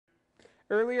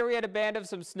Earlier, we had a band of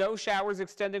some snow showers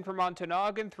extending from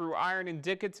Ontonagon through Iron and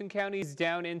Dickinson counties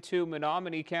down into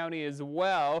Menominee County as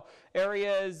well.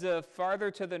 Areas farther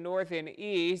to the north and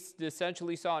east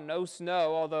essentially saw no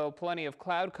snow, although plenty of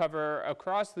cloud cover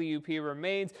across the UP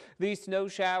remains. These snow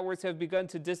showers have begun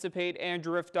to dissipate and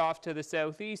drift off to the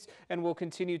southeast, and we'll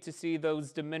continue to see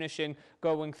those diminishing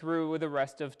going through the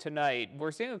rest of tonight.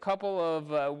 We're seeing a couple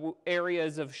of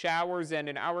areas of showers, and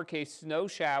in our case, snow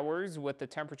showers, with the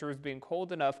temperatures being cold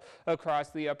enough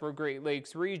across the upper Great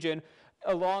Lakes region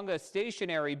along a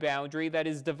stationary boundary that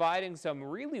is dividing some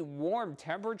really warm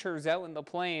temperatures out in the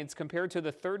plains compared to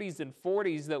the 30s and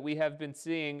 40s that we have been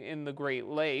seeing in the Great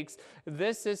Lakes.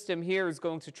 This system here is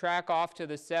going to track off to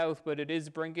the south, but it is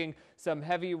bringing some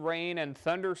heavy rain and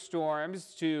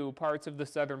thunderstorms to parts of the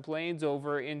southern plains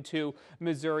over into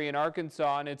Missouri and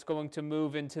Arkansas, and it's going to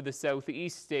move into the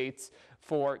southeast states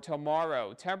for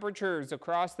tomorrow. Temperatures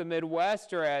across the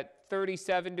Midwest are at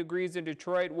 37 degrees in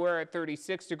Detroit. We're at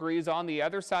 36 degrees on the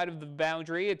other side of the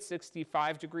boundary. It's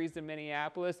 65 degrees in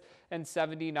Minneapolis and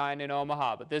 79 in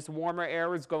Omaha. But this warmer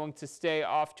air is going to stay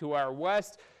off to our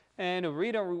west, and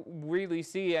we don't really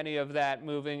see any of that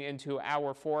moving into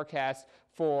our forecast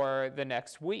for the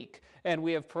next week. And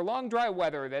we have prolonged dry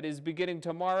weather that is beginning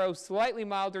tomorrow, slightly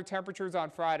milder temperatures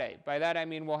on Friday. By that I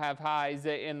mean we'll have highs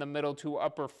in the middle to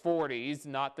upper 40s,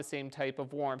 not the same type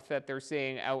of warmth that they're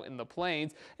seeing out in the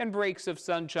plains, and breaks of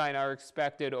sunshine are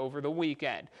expected over the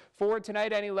weekend. For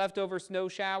tonight, any leftover snow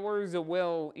showers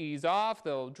will ease off.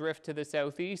 They'll drift to the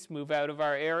southeast, move out of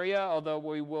our area, although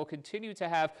we will continue to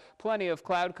have plenty of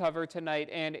cloud cover tonight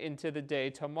and into the day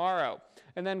tomorrow.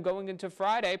 And then going into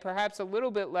Friday, perhaps a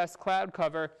little bit less cloud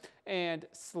cover and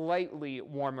slightly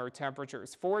warmer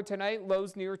temperatures. For tonight,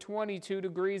 lows near 22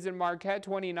 degrees in Marquette,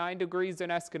 29 degrees in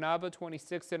Escanaba,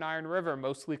 26 in Iron River,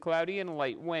 mostly cloudy and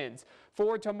light winds.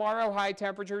 For tomorrow, high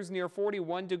temperatures near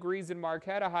 41 degrees in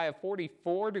Marquette, a high of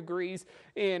 44 degrees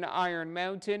in Iron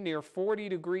Mountain, near 40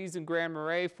 degrees in Grand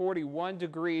Marais, 41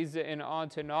 degrees in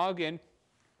Ontonagon.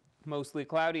 Mostly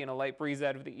cloudy and a light breeze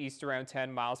out of the east around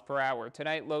 10 miles per hour.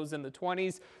 Tonight, lows in the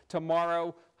 20s.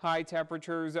 Tomorrow, high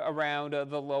temperatures around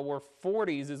the lower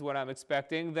 40s is what I'm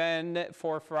expecting. Then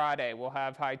for Friday, we'll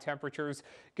have high temperatures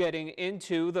getting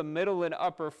into the middle and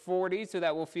upper 40s, so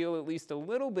that will feel at least a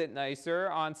little bit nicer.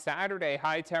 On Saturday,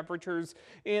 high temperatures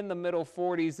in the middle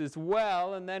 40s as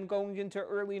well. And then going into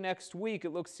early next week, it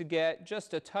looks to get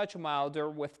just a touch milder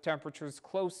with temperatures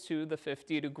close to the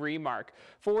 50-degree mark.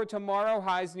 For tomorrow,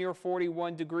 highs near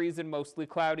 41 degrees and mostly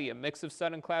cloudy. A mix of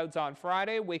sun and clouds on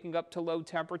Friday, waking up to low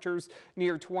temperatures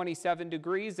near 27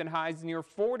 degrees and highs near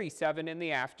 47 in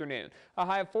the afternoon. A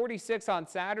high of 46 on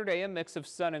Saturday, a mix of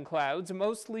sun and clouds,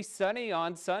 mostly sunny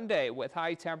on Sunday with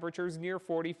high temperatures near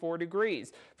 44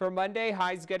 degrees. For Monday,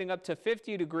 highs getting up to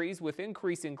 50 degrees with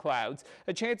increasing clouds.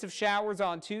 A chance of showers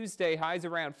on Tuesday, highs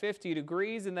around 50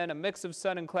 degrees, and then a mix of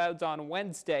sun and clouds on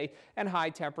Wednesday and high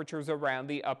temperatures around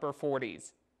the upper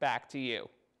 40s. Back to you.